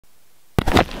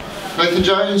Nathan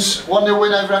Jones, 1-0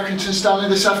 win over Accrington Stanley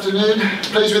this afternoon.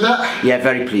 Pleased with that? Yeah,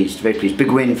 very pleased, very pleased. Big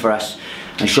win for us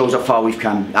and shows how far we've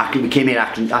come. We came here,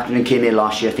 Accrington came here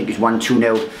last year, I think it was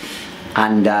 1-2-0,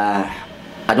 and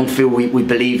I don't feel we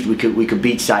believed we could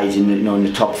beat sides in in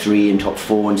the top 3 and top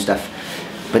 4 and stuff.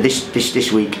 But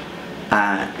this week,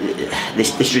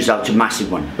 this result's a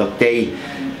massive one. Look, they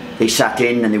sat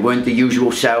in and they weren't the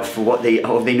usual self for what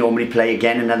they normally play.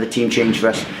 Again, another team change for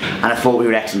us, and I thought we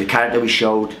were excellent. The character we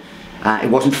showed.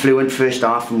 It wasn't fluent first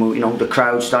half, and the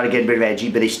crowd started getting a bit edgy,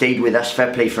 but they stayed with us.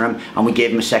 Fair play for them, and we gave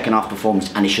them a second half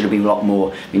performance, and it should have been a lot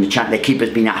more. I mean, their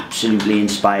keeper's been absolutely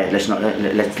inspired.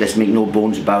 Let's make no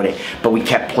bones about it. But we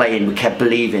kept playing, we kept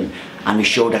believing, and we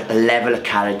showed a level of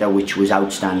character which was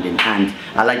outstanding. And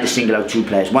I like to single out 2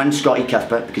 players. One, Scotty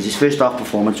Cuthbert, because his first half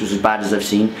performance was as bad as I've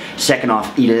seen. Second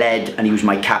half, he led, and he was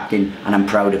my captain, and I'm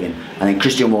proud of him. And then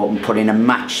Christian Morton put in a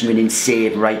match-winning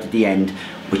save right at the end,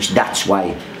 which that's why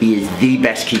he is the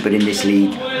best keeper in this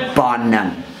league, bar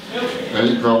none.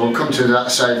 Well, we'll come to that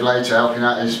save later, helping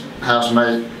out his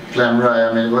housemate Glenn Ray.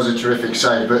 I mean, it was a terrific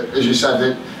save, but as you said,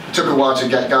 it took a while to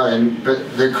get going,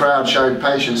 but the crowd showed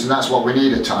patience, and that's what we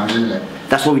need at times, isn't it?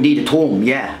 That's what we need at home,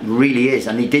 yeah, it really is,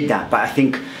 and they did that. But I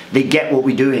think they get what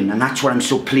we're doing, and that's what I'm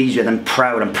so pleased with. I'm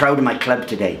proud of my club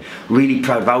today, really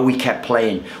proud of how we kept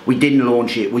playing. We didn't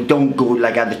launch it, we don't go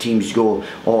like other teams go,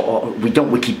 or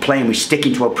we keep playing, we stick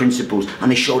into our principles,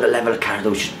 and they showed a level of character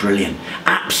which is brilliant,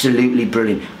 absolutely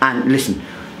brilliant. And listen,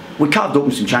 we carved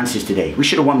open some chances today. We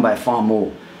should have won by far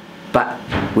more, but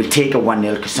we'll take a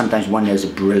 1-0 because sometimes 1-0s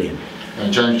are brilliant.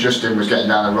 And James Justin was getting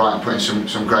down the right and putting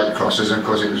some great crosses, and of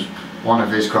course it was one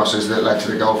of his crosses that led to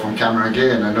the goal from Cameron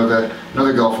again.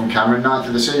 Another goal from Cameron, 9th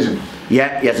of the season.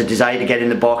 Yeah, he has a desire to get in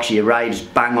the box. He arrives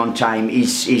bang on time.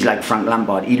 He's like Frank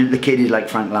Lampard. The kid is like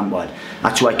Frank Lampard.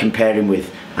 That's who I compare him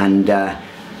with. And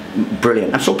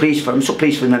brilliant. I'm so pleased for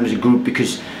them as a group,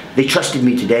 because they trusted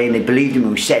me today and they believed in me.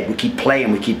 We said we keep playing,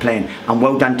 and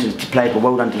well done to the players, but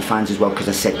well done to the fans as well, because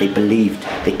I said they believed,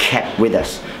 they kept with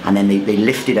us, and then they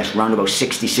lifted us round about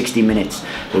 60 minutes.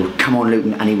 They would come on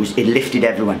Luton, and it lifted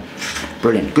everyone.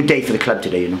 Brilliant. Good day for the club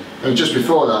today, And just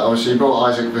before that, obviously, he brought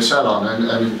Isaac Vassell on,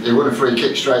 and he won a free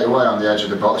kick straight away on the edge of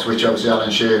the box, which obviously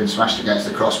Alan Sheehan smashed against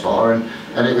the crossbar,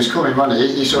 and it was coming running.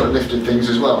 He sort of lifted things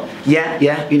as well. Yeah,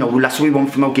 that's what we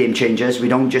want from our game changers. We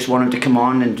don't just want them to come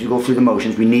on and to go through the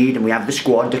motions. We need, and we have the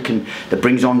squad that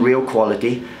brings on real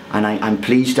quality, and I'm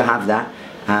pleased to have that.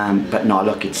 But no,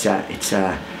 look, it's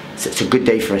a good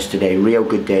day for us today. Real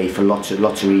good day for lots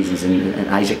of reasons. And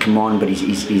Isaac come on, but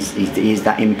he is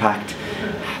that impact.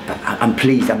 But I'm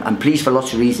pleased. I'm pleased for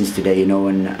lots of reasons today,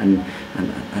 and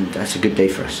that's a good day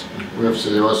for us.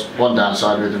 Obviously, there was one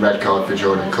downside with the red card for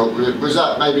Jordan Cook. Was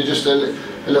that maybe just a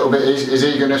little bit his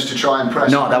eagerness to try and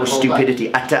press? No, that was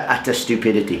stupidity, utter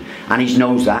stupidity, and he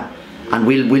knows that, and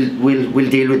we'll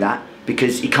deal with that,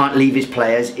 because he can't leave his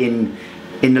players in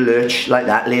the lurch like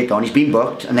that late on. He's been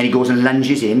booked, and then he goes and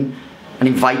lunges in and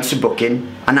invites a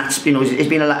booking, and that's it's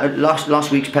been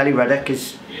last week's Pelly Ruddock,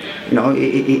 because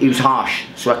he was harsh,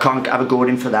 so I can't have a go at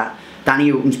him for that. Danny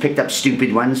Houghton's picked up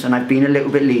stupid ones, and I've been a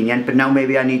little bit lenient, but now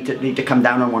maybe I need to come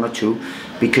down on 1 or 2,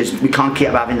 because we can't keep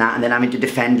having that and then having to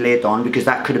defend late on, because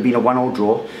that could have been a 1-1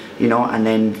 draw, and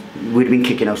then we'd have been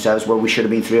kicking ourselves. Well, we should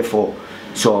have been 3 or 4.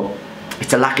 So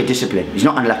it's a lack of discipline. He's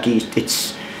not unlucky.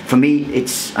 It's for me,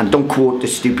 and don't quote the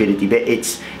stupidity, but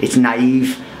it's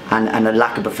naive and a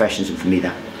lack of professionalism for me.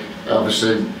 That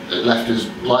obviously it left us,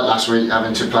 like last week,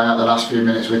 having to play out the last few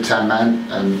minutes with 10 men,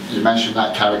 and you mentioned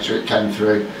that character, it came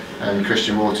through, and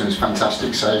Christian Morton's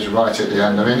fantastic saves right at the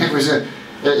end. I mean, it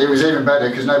was even better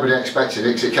because nobody expected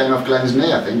it, because it came off Glenn's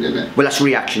knee, I think, didn't it? Well, that's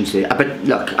reactions to it. But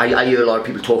look, I hear a lot of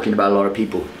people talking about a lot of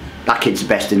people. That kid's the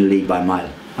best in the league by a mile.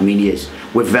 I mean, he is.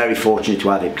 We're very fortunate to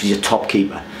have him, because he's a top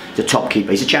keeper. He's a top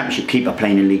keeper. He's a championship keeper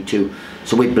playing in League 2.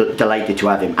 So we're delighted to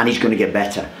have him, and he's going to get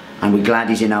better. And we're glad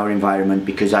he's in our environment,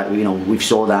 because we've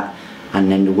saw that,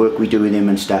 and then the work we do with him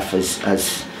and stuff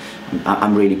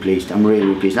I'm really pleased. I'm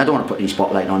really pleased. And I don't want to put any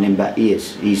spotlight on him, but he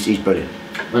is. He's brilliant.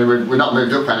 I mean, we're not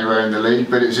moved up anywhere in the league,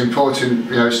 but it's important,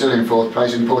 still in 4th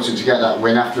place, important to get that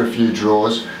win after a few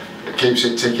draws. It keeps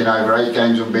it ticking over, 8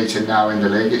 games unbeaten now in the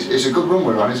league. It's a good run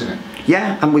we're on, isn't it?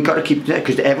 Yeah, and we've got to keep it,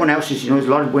 because everyone else is, there's a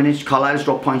lot of winners. Carlisle's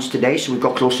dropped points today, so we've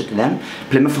got closer to them.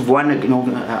 Plymouth have won,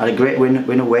 had a great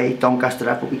win away, Doncaster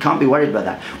up, but we can't be worried about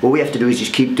that. What we have to do is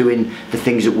just keep doing the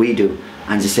things that we do.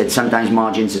 And as I said, sometimes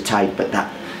margins are tight, but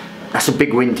that's a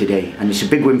big win today, and it's a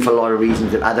big win for a lot of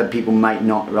reasons that other people might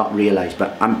not realise.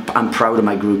 But I'm proud of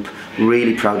my group,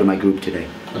 really proud of my group today.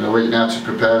 And a week now to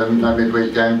prepare them, no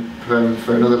midweek game,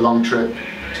 for another long trip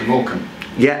to Morecambe.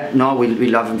 Yeah, no,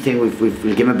 we'll have them thing. We'll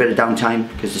give them a bit of downtime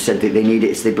because they said that they need it.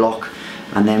 It's their block,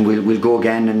 and then we'll go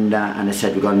again. And I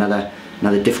said we've got another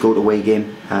difficult away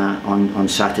game on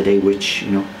Saturday, which,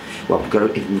 you know, well,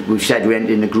 we've said we're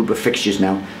in a group of fixtures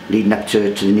now leading up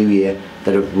to the new year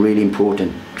that are really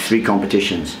important. 3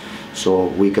 competitions, so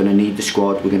we're going to need the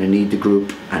squad. We're going to need the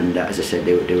group, and as I said,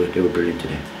 they were brilliant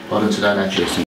today. Well done today, mate. Cheers.